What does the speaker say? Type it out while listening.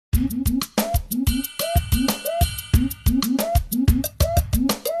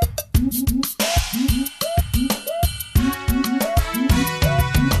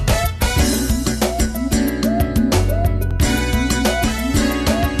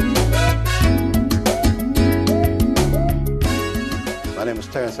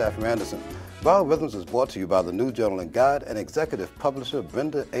Anderson. BioRhythms is brought to you by the New Journal and Guide and executive publisher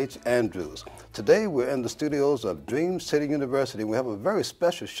Brenda H. Andrews. Today we're in the studios of Dream City University. We have a very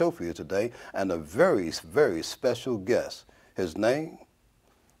special show for you today and a very, very special guest. His name,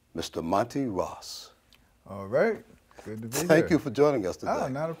 Mr. Monty Ross. All right. Good to be here. Thank you for joining us today. Oh,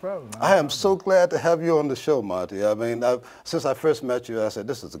 not a problem. I am so glad to have you on the show, Monty. I mean, since I first met you, I said,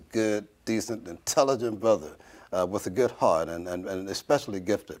 this is a good, decent, intelligent brother. With a good heart and especially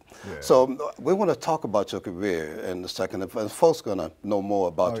gifted. Yeah. So we want to talk about your career in a second, and folks are going to know more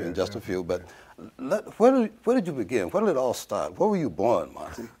about you in just a few, but where did you begin? Where did it all start? Where were you born,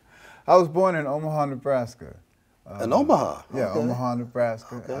 Monty? I was born in Omaha, Nebraska. In Omaha? Yeah, okay. Omaha,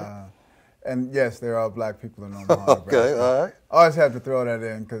 Nebraska. Okay. And yes, there are black people in Omaha, Nebraska. Okay, all right. I always have to throw that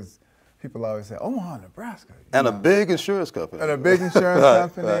in because people always say, Omaha, Nebraska. And a big insurance company. And a big insurance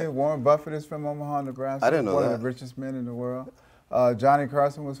company. Right. Warren Buffett is from Omaha, Nebraska. I didn't know that. One of the richest men in the world. Johnny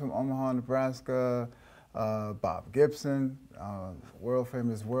Carson was from Omaha, Nebraska. Bob Gibson, world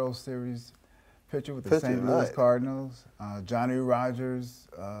famous World Series pitcher with the St. Louis Cardinals. Johnny Rogers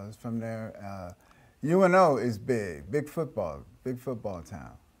is from there. UNO is big football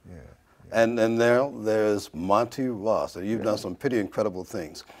town. Yeah. And there's Monty Ross, and you've done some pretty incredible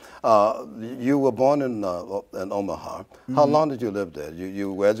things. You were born in Omaha. How long did you live there?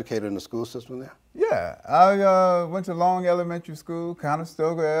 You were educated in the school system there? Yeah, I went to Long Elementary School,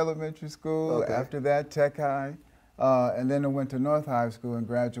 Conestoga Elementary School. Okay. After that, Tech High, and then I went to North High School and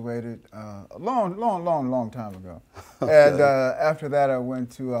graduated a long time ago. Okay. And after that, I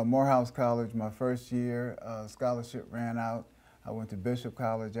went to Morehouse College my first year. Scholarship ran out. I went to Bishop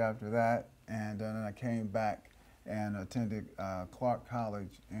College after that, and then I came back and attended Clark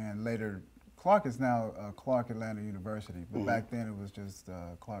College, and later, Clark is now Clark Atlanta University, but back then it was just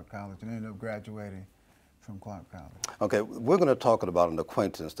Clark College, and I ended up graduating from Clark College. Okay, we're going to talk about an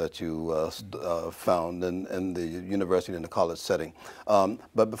acquaintance that you found in the university in the college setting,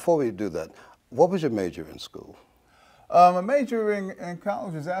 but before we do that, what was your major in school? My major in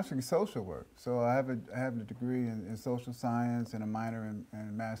college is actually social work. So I have a degree in social science and a minor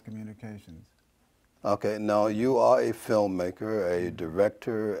in mass communications. Okay, now you are a filmmaker, a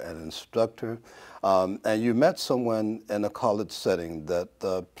director, an instructor, and you met someone in a college setting that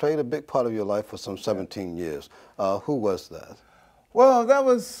played a big part of your life for some 17 years. Who was that? Well, that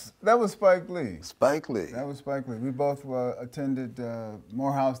was Spike Lee. Spike Lee. That was Spike Lee. We both attended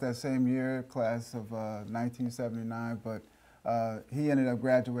Morehouse that same year, class of 1979, but he ended up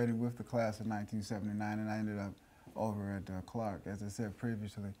graduating with the class of 1979, and I ended up over at Clark, as I said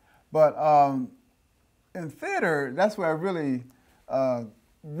previously. But in theater, that's where I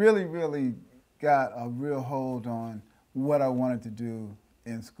really got a real hold on what I wanted to do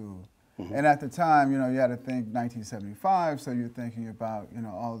in school. And at the time, you know, you had to think 1975, so you're thinking about, you know,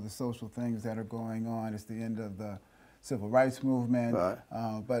 all of the social things that are going on. It's the end of the civil rights movement,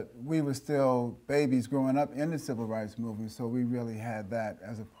 but we were still babies growing up in the civil rights movement, so we really had that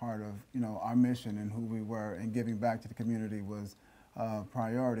as a part of, you know, our mission and who we were, and giving back to the community was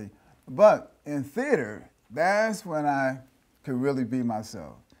priority. But in theater, that's when I could really be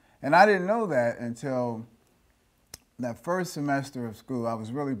myself. And I didn't know that until that first semester of school. I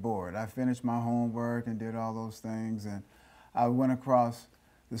was really bored. I finished my homework and did all those things, and I went across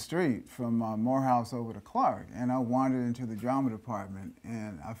the street from Morehouse over to Clark, and I wandered into the drama department,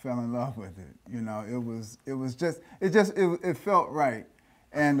 and I fell in love with it. You know, it felt right.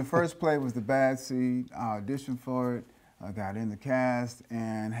 And the first play was The Bad Seed. I auditioned for it, I got in the cast,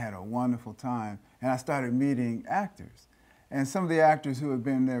 and had a wonderful time. And I started meeting actors. And some of the actors who had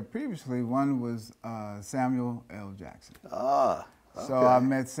been there previously, one was Samuel L. Jackson. Ah, okay. So I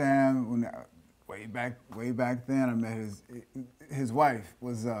met Sam when, way back then. I met his wife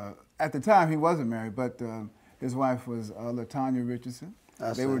was, at the time he wasn't married, but his wife was LaTanya Richardson.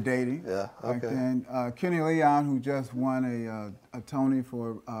 They were dating back then. Kenny Leon, who just won a Tony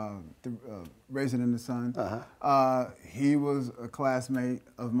for Raisin in the Sun, he was a classmate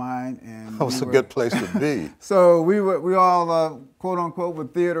of mine, and that was a good place to be. So we all quote unquote were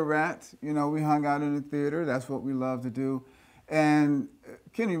theater rats. You know, we hung out in the theater. That's what we loved to do. And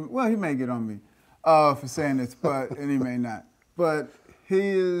Kenny, well, he may get on me for saying this, but and he may not. But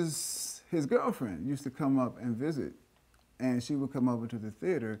his girlfriend used to come up and visit. And she would come over to the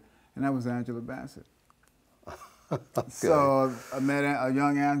theater, and that was Angela Bassett. So I met a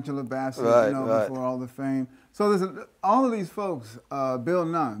young Angela Bassett, you know, before all the fame. So there's all of these folks. Bill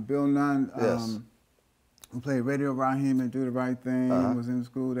Nunn, Yes. who played Radio Raheem and Do the Right Thing, was in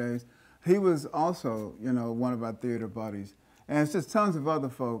School Days. He was also, you know, one of our theater buddies. And it's just tons of other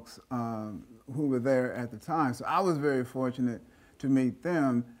folks who were there at the time. So I was very fortunate to meet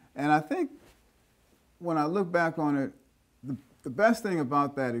them. And I think when I look back on it, the best thing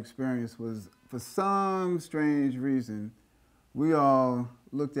about that experience was, for some strange reason, we all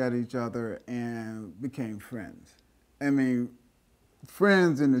looked at each other and became friends. I mean,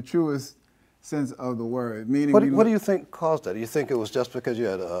 friends in the truest sense of the word. Meaning, what do you think caused that? Do you think it was just because you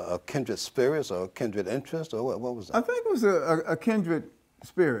had a kindred spirits or a kindred interest, or what was that? I think it was a kindred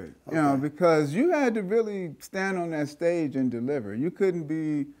spirit, you know, because you had to really stand on that stage and deliver. You couldn't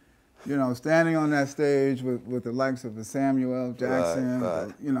be, you know, standing on that stage with the likes of Samuel L.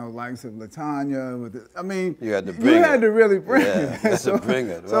 Jackson, you know, likes of LaTanya. I mean, you had to really bring it. So, bring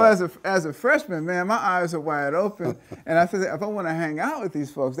it. So as a freshman, man, my eyes are wide open, and I feel that if I want to hang out with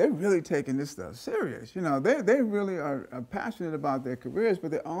these folks, they're really taking this stuff serious. You know, they really are passionate about their careers,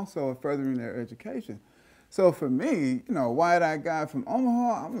 but they also are furthering their education. So for me, you know, white-eyed guy from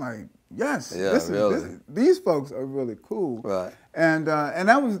Omaha, I'm like, yes, these folks are really cool. Right. And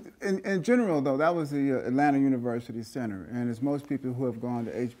that was, in general, though, that was the Atlanta University Center. And as most people who have gone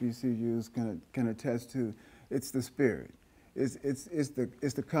to HBCUs can attest to, it's the spirit. It's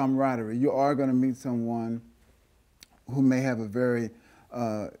the camaraderie. You are going to meet someone who may have a very,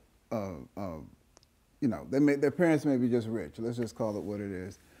 you know, their parents may be just rich. Let's just call it what it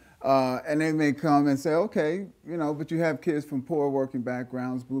is. And they may come and say, okay, you know, but you have kids from poor working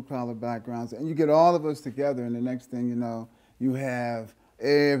backgrounds, blue-collar backgrounds, and you get all of us together, and the next thing you know, you have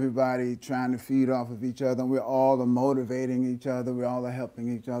everybody trying to feed off of each other, and we're all motivating each other, we're all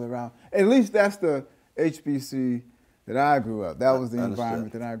helping each other out. At least that's the HBC that I grew up. That was the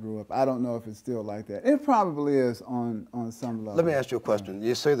environment that I grew up. I don't know if it's still like that. It probably is on some level. Let me ask you a question.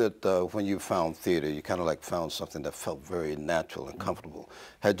 You say that when you found theater, you kind of like found something that felt very natural and comfortable.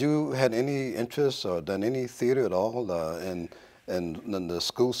 Had you had any interest or done any theater at all in the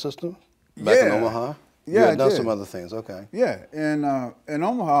school system back in Omaha? Yeah, you had done some other things, okay. Yeah, in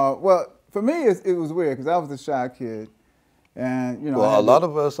Omaha, well, for me, it was weird because I was a shy kid. And, you know, well, a lot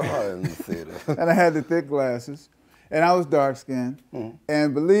of us are in the theater. And I had the thick glasses. And I was dark-skinned,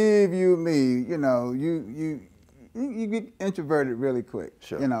 and believe you me, you know, you get introverted really quick,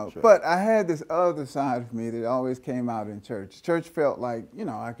 you know. Sure. But I had this other side of me that always came out in church. Church felt like, you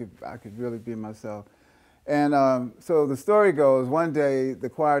know, I could really be myself. And so the story goes, one day the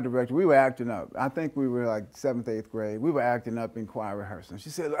choir director, we were acting up. I think we were like 7th, 8th grade. We were acting up in choir rehearsal. She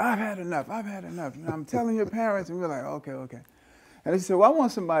said, look, I've had enough. You know, I'm telling your parents. And we were like, okay. And she said, well, I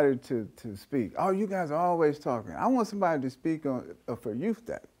want somebody to speak. Oh, you guys are always talking. I want somebody to speak on for Youth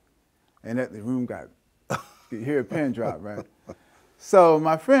Day. And the room got, you hear a pin drop, right? So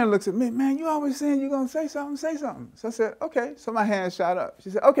my friend looks at me, man, you always saying you're going to say something, say something. So I said, okay. So my hand shot up. She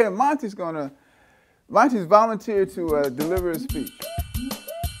said, okay, Monty's volunteered to deliver a speech.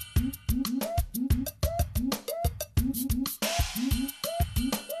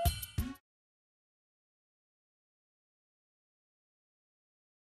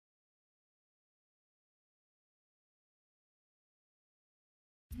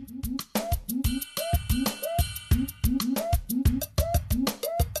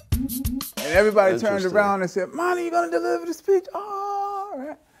 And everybody turned around and said, Monty, you gonna deliver the speech? Oh, all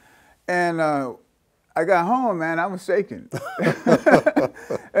right. And I got home, man, I was shaking.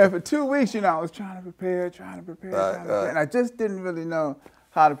 And for 2 weeks, you know, I was trying to prepare. And I just didn't really know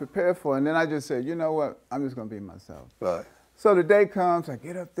how to prepare for it. And then I just said, you know what, I'm just gonna be myself. Right. So the day comes, I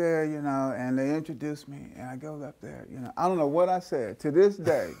get up there, you know, and they introduce me, and I go up there, you know. I don't know what I said. To this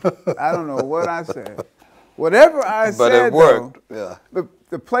day, I don't know what I said. Whatever I said, but it worked, though, yeah.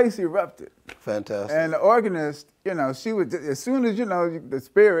 The place erupted. Fantastic. And the organist, you know, she would, as soon as, you know, the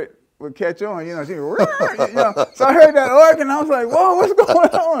spirit would catch on, you know, she would, you know. So I heard that organ, I was like, whoa, what's going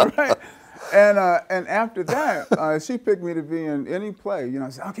on, right? And after that, she picked me to be in any play. You know, I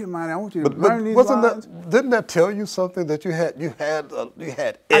said, okay, Monty, I want you to learn these lines. Didn't that tell you something that you had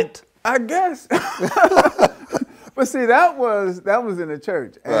it? I guess. But see, that was in the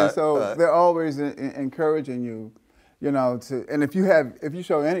church, and they're always encouraging you, you know, to. And if you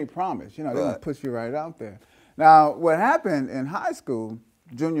show any promise, you know, they're gonna push you right out there. Now, what happened in high school,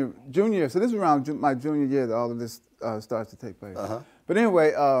 junior year. So this is around my junior year that all of this starts to take place. But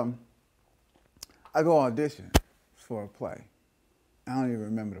anyway. I go audition for a play. I don't even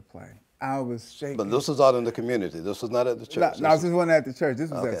remember the play. I was shaking. But this was out in the community. This was not at the church. No, this wasn't at the church. This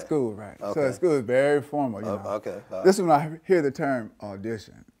was at school, right? Okay. So at school is very formal, you know. Okay. This is when I hear the term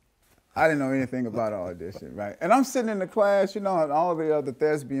audition. I didn't know anything about audition, right? And I'm sitting in the class, you know, and all the other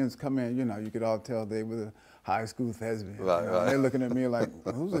thespians come in, you know, you could all tell they were the high school thespians. Right, you know? right. And they're looking at me like,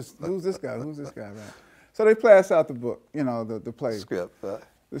 who's this guy, right? So they pass out the book, you know, the play. Script, right.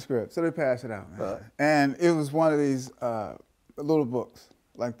 The script. So they pass it out, man. Right. And it was one of these little books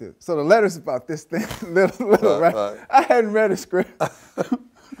like this. So the letter's about this thing, little, right? I hadn't read a script.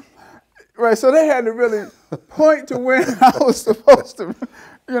 Right, so they had to really point to when I was supposed to,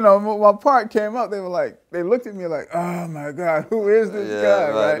 you know, my part came up, they looked at me like, oh my God, who is this guy,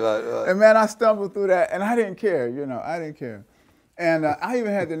 right? And man, I stumbled through that, and I didn't care, you know, I didn't care. And I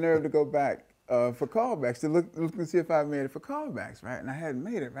even had the nerve to go back for callbacks, to look and see if I made it for callbacks, right? And I hadn't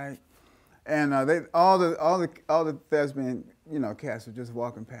made it, right? And all the thespian, you know, cast were just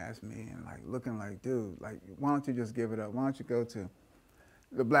walking past me and like looking like, dude, like, why don't you just give it up? Why don't you go to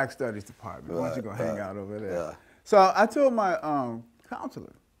the Black Studies department? Why don't you go hang out over there? Yeah. So I told my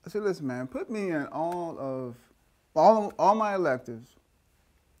counselor, I said, listen, man, put me in all my electives.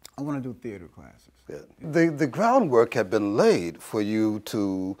 I want to do theater classes. Yeah. The groundwork had been laid for you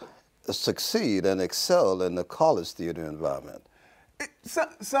to succeed and excel in the college theater environment.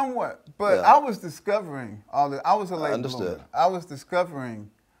 Somewhat, but I was discovering all this. I was a late bloomer. I was discovering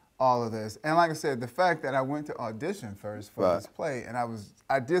all of this, and like I said, the fact that I went to audition first for this play, and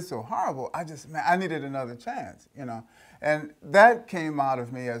I did so horrible. I needed another chance, you know, and that came out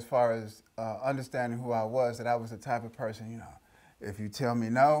of me as far as understanding who I was. That I was the type of person, you know, if you tell me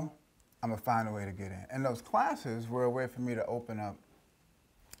no, I'm gonna find a way to get in. And those classes were a way for me to open up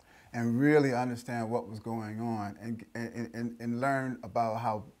and really understand what was going on, and learn about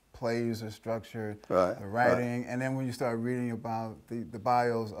how plays are structured, the writing, and then when you start reading about the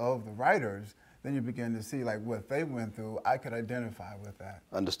bios of the writers, then you begin to see like what they went through. I could identify with that.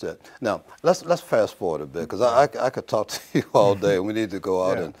 Understood. Now let's fast forward a bit, because I could talk to you all day, and we need to go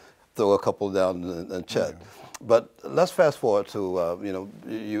out and throw a couple down and chat. But let's fast forward to you know,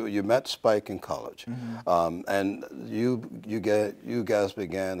 you met Spike in college, and you guys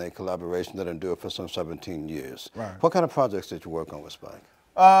began a collaboration that endured for some 17 years. Right. What kind of projects did you work on with Spike?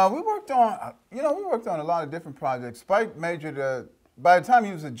 We worked on a lot of different projects. Spike majored. By the time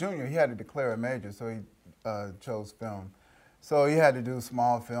he was a junior, he had to declare a major, so he chose film. So he had to do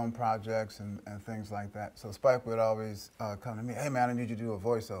small film projects and things like that. So Spike would always come to me, hey man, I need you to do a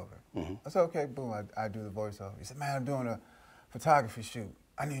voiceover. I said, okay, boom, I do the voiceover. He said, man, I'm doing a photography shoot.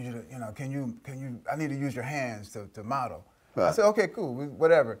 I need you to, you know, I need to use your hands to model. I said, okay, cool,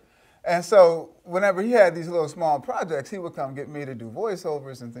 whatever. And so whenever he had these little small projects, he would come get me to do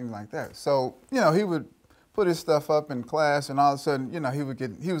voiceovers and things like that. So, you know, he would put his stuff up in class, and all of a sudden, you know, he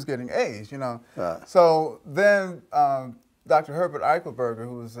was getting A's, you know. So then Dr. Herbert Eichelberger,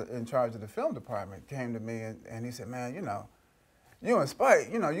 who was in charge of the film department, came to me and he said, man, you know, you and Spike,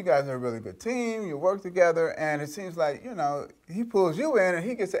 you know, you guys are a really good team, you work together, and it seems like, you know, he pulls you in and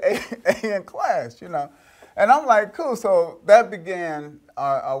he gets an A in class, you know. And I'm like, cool. So that began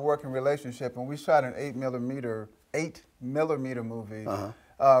our working relationship, and we shot an 8mm movie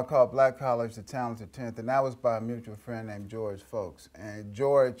called Black College, The Talented 10th, and that was by a mutual friend named George Folks. And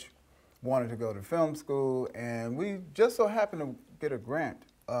George wanted to go to film school, and we just so happened to get a grant.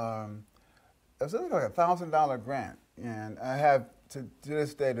 It was like a $1,000 grant, and I have to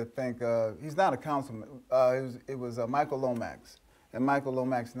this day to think, he's not a councilman, it was Michael Lomax. And Michael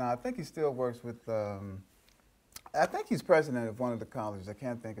Lomax now, I think he still works with, I think he's president of one of the colleges, I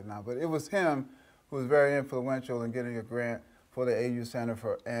can't think of now, but it was him who was very influential in getting a grant for the AU Center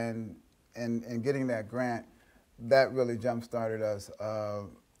and getting that grant. That really jump-started us.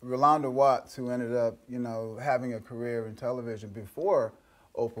 Rolanda Watts, who ended up, you know, having a career in television before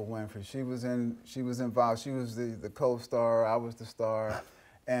Oprah Winfrey, she was involved. She was the co-star, I was the star,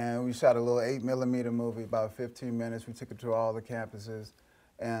 and we shot a little 8mm movie, about 15 minutes. We took it to all the campuses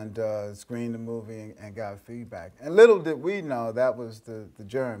and screened the movie and got feedback. And little did we know that was the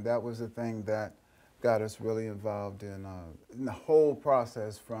germ. That was the thing that got us really involved in the whole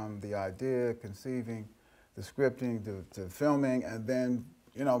process, from the idea, conceiving, the scripting, to filming, and then,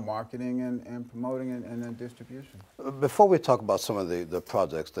 you know, marketing and promoting and then distribution. Before we talk about some of the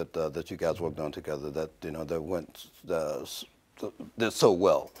projects that you guys worked on together that, you know, that went did so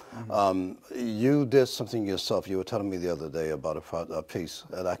well, you did something yourself. You were telling me the other day about a piece,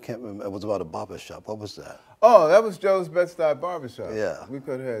 and I can't remember. It was about a barbershop. What was that? Oh, that was Joe's Bed-Stuy Barbershop. Yeah. We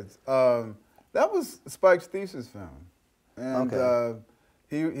cut heads. That was Spike's thesis film, and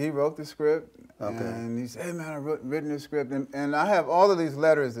He wrote the script, Okay. and he said, hey man, I've written this script, and I have all of these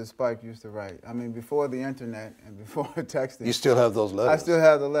letters that Spike used to write. I mean, before the internet and before texting. You still have those letters? I still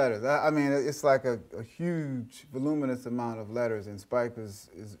have the letters. I mean, it's like a huge, voluminous amount of letters, and Spike is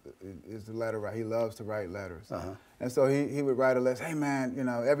the letter writer. He loves to write letters. And so he would write a letter, hey man, you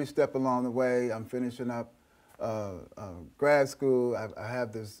know, every step along the way, I'm finishing up grad school. I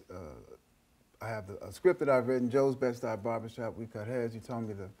have this, I have a script that I've written, Joe's Best Eye Barbershop, We Cut Heads. He told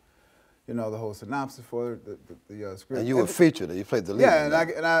me the whole synopsis for the script. And you were featured, you played the lead. Yeah,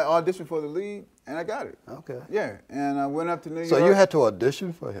 and I auditioned for the lead, and I got it. Okay. Yeah, and I went up to New York. So you had to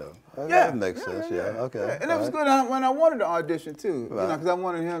audition for him? Yeah. That makes sense, yeah. Okay. Yeah. And it was good when I wanted to audition, too. Right. You know, because I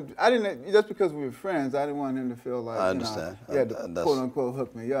wanted him, I didn't, just because we were friends, I didn't want him to feel like, I understand. He had to quote-unquote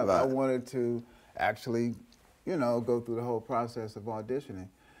hook me up. Right. I wanted to actually, go through the whole process of auditioning.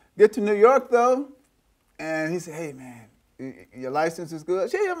 Get to New York, though, and he said, hey, man, your license is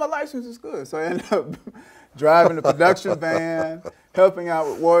good? Yeah, my license is good. So I ended up driving the production van, helping out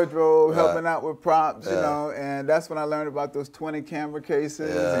with wardrobe, helping out with props, you know, and that's when I learned about those 20 camera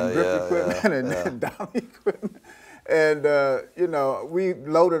cases and grip equipment and dolly equipment. And, we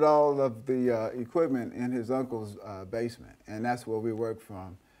loaded all of the equipment in his uncle's basement, and that's where we worked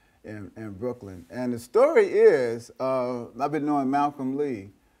from in Brooklyn. And the story is, I've been knowing Malcolm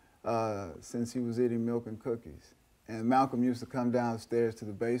Lee since he was eating milk and cookies. And Malcolm used to come downstairs to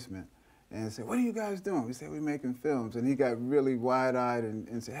the basement and say, what are you guys doing? We said, we're making films. And he got really wide-eyed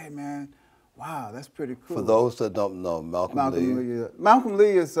and said, hey, man, wow, that's pretty cool. For those that don't know, Malcolm Lee. Malcolm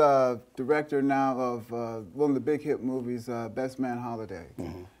Lee is director now of one of the big hit movies, Best Man Holiday,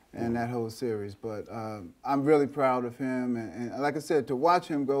 and that whole series. But I'm really proud of him. And like I said, to watch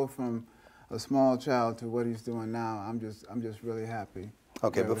him go from a small child to what he's doing now, I'm just really happy.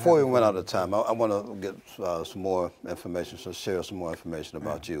 Okay, before we run out of time, I want to get some more information, so share some more information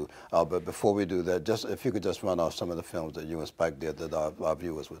about you. But before we do that, just if you could just run off some of the films that you and Spike did that our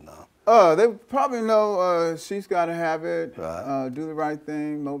viewers would know. They probably know She's Gotta Have It, right. Do the Right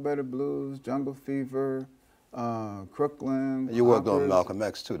Thing, No Better Blues, Jungle Fever, Crooklyn. You worked on Malcolm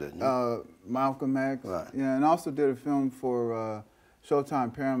X too, didn't you? Malcolm X, right. Yeah, and also did a film for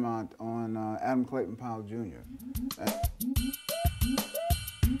Showtime Paramount on Adam Clayton Powell Jr.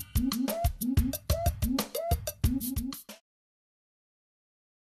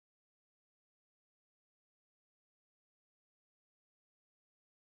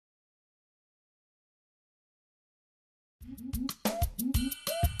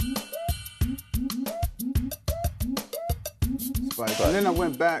 Spike. And then I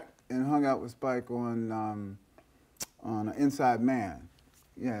went back and hung out with Spike on Inside Man.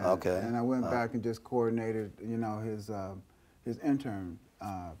 Yeah. Okay. And I went back and just coordinated, his intern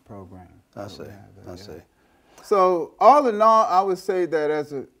program. I see. I see. So all in all, I would say that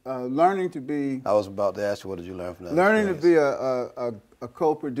as learning to be. I was about to ask you, what did you learn from that? Learning to be a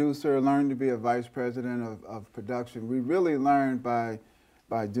co-producer, learning to be a vice president of production. We really learned by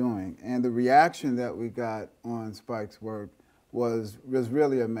doing, and the reaction that we got on Spike's work was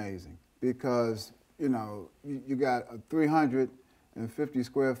really amazing, because you got a 350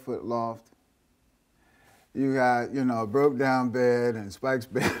 square foot loft. You got, a broke down bed, and Spike's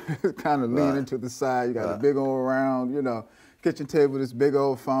bed kind of leaning to the side. You got a big old round, kitchen table, this big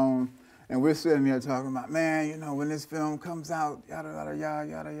old phone. And we're sitting here talking about, man, when this film comes out, yada, yada, yada,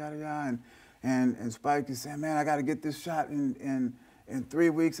 yada, yada, yada. And Spike is saying, man, I got to get this shot in 3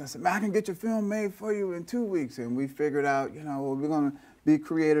 weeks. I said, man, I can get your film made for you in 2 weeks. And we figured out, well, we're going to be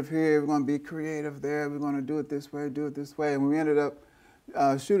creative here. We're going to be creative there. We're going to do it this way, do it this way. And we ended up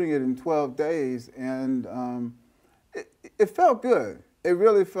shooting it in 12 days, and it felt good. It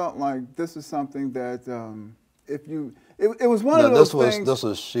really felt like this is something that it was one of those things.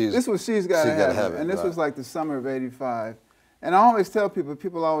 This was She's Gotta Have It, and this was like the summer of '85. And I always tell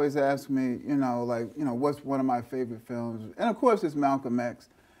people always ask me, what's one of my favorite films? And of course, it's Malcolm X.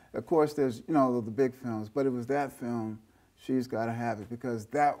 Of course, there's the big films, but it was that film, She's Gotta Have It, because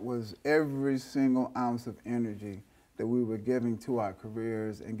that was every single ounce of energy that we were giving to our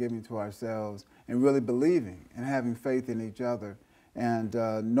careers and giving to ourselves, and really believing and having faith in each other, and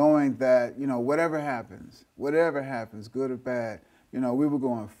knowing that whatever happens, good or bad, we were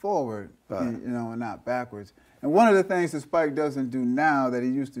going forward, and not backwards. And one of the things that Spike doesn't do now that he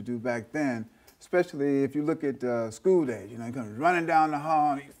used to do back then, especially if you look at School Days, he comes running down the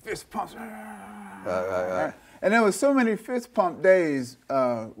hall and he fist pumps. Right. And there was so many fist pump days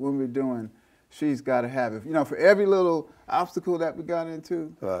when we were doing She's Gotta Have It. For every little obstacle that we got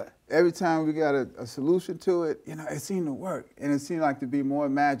into, every time we got a solution to it, it seemed to work. And it seemed like to be more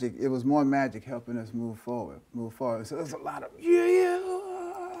magic. It was more magic helping us move forward. So there's a lot of,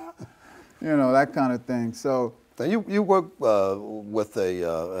 You know, that kind of thing. So. Now you work with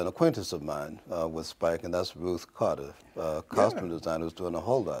an acquaintance of mine with Spike, and that's Ruth Carter, costume designer who's doing a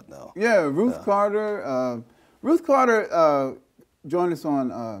whole lot now. Yeah, Ruth Carter. Ruth Carter joined us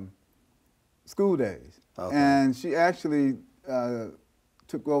on School Days, and she actually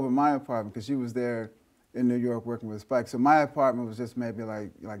took over my apartment because she was there in New York working with Spike. So my apartment was just maybe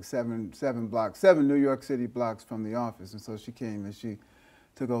like seven New York City blocks from the office, and so she came and she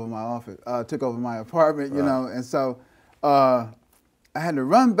took over my office, took over my apartment, you know, and so I had to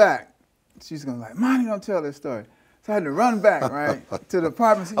run back. She's gonna like, Monty, don't tell this story. So I had to run back, right, to the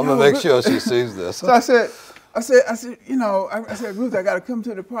apartment. Said, I'm gonna make sure she sees this. So I said, you know, I said, Ruth, I gotta come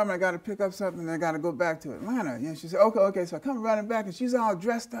to the apartment. I gotta pick up something. And I gotta go back to Atlanta. You know, she said, okay. So I come running back, and she's all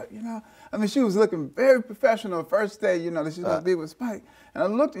dressed up, you know. I mean, she was looking very professional first day, you know, that she's gonna be with Spike. And I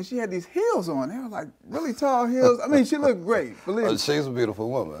looked, and she had these heels on. They were like really tall heels. I mean, she looked great. Believe me. She's a beautiful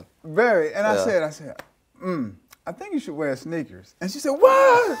woman. Very. And I said, I think you should wear sneakers. And she said,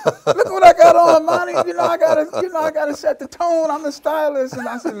 what? Look what I got on, Monty. You know, I gotta set the tone. I'm the stylist. And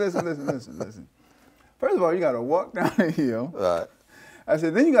I said, listen. First of all, you gotta walk down the hill. Right. I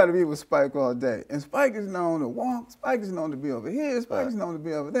said, then you gotta be with Spike all day. And Spike is known to walk. Spike is known to be over here. Spike is known to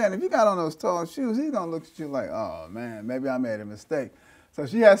be over there. And if you got on those tall shoes, he's gonna look at you like, oh man, maybe I made a mistake. So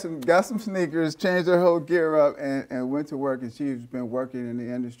she got some sneakers, changed her whole gear up, and went to work. And she's been working in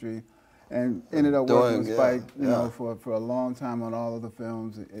the industry, and ended up working with Spike, you know, for a long time on all of the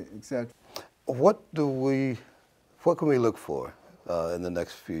films, etc. What can we look for in the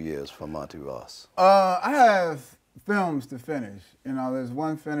next few years from Monty Ross? I have films to finish. You know, there's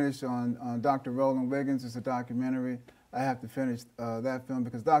one finish on Dr. Roland Wiggins. It's a documentary. I have to finish that film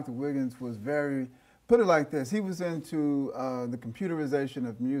because Dr. Wiggins was very, put it like this, he was into the computerization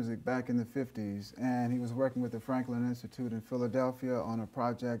of music back in the 50s, and he was working with the Franklin Institute in Philadelphia on a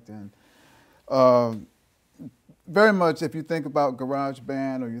project, and very much if you think about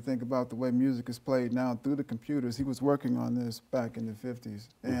GarageBand or you think about the way music is played now through the computers, he was working on this back in the 50s.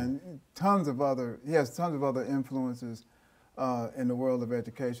 And he has tons of other influences in the world of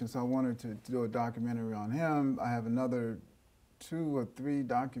education, so I wanted to do a documentary on him. I have another 2 or 3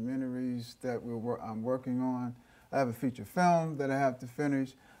 documentaries that I'm working on. I have a feature film that I have to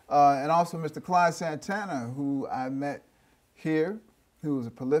finish. And also Mr. Clyde Santana, who I met here, who was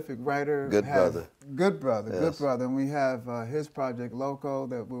a prolific writer. Good brother. And we have his project, Loco,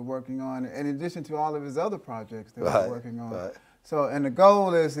 that we're working on, in addition to all of his other projects that we're working on. So, and the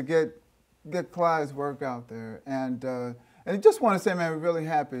goal is to get Clyde's work out there. And I just want to say, man, we're really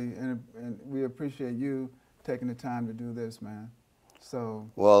happy, and we appreciate you taking the time to do this, man. So.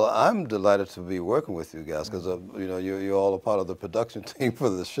 Well, I'm delighted to be working with you guys because you know you're all a part of the production team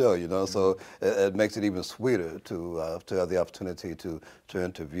for the show. You know, so it makes it even sweeter to have the opportunity to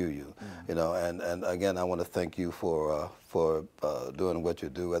interview you. You know, and again, I want to thank you for doing what you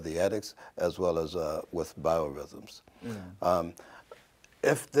do at the Addicts as well as with BioRhythms.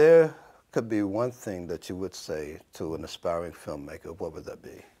 If there could be one thing that you would say to an aspiring filmmaker, what would that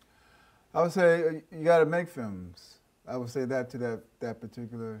be? I would say you got to make films. I would say that to that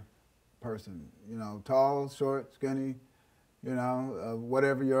particular person. You know, tall, short, skinny, you know,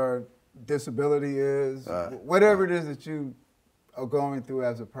 whatever your disability is, whatever it is that you are going through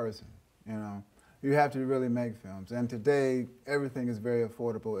as a person, you know, you have to really make films. And today, everything is very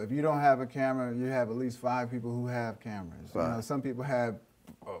affordable. If you don't have a camera, you have at least 5 people who have cameras. You know, some people have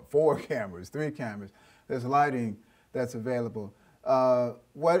 4 cameras, 3 cameras. There's lighting that's available.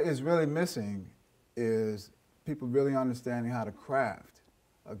 What is really missing is people really understanding how to craft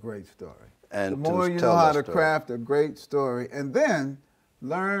a great story. And the more you know how to craft a great story, and then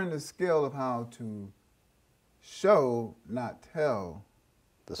learn the skill of how to show, not tell,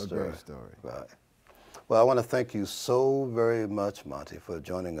 a great story. Right. Well, I want to thank you so very much, Monty, for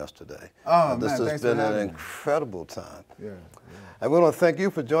joining us today. Oh, this man, has been an incredible time. Yeah. And we want to thank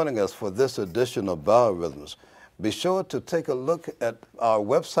you for joining us for this edition of BioRhythms. Be sure to take a look at our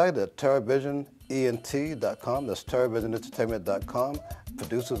website at TerraVisionENT.com. That's TerraVisionEntertainment.com.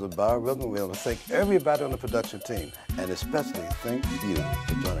 Producers of BioRhythms. We want to thank everybody on the production team, and especially thank you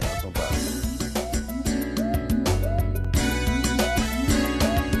for joining us on BioRhythms.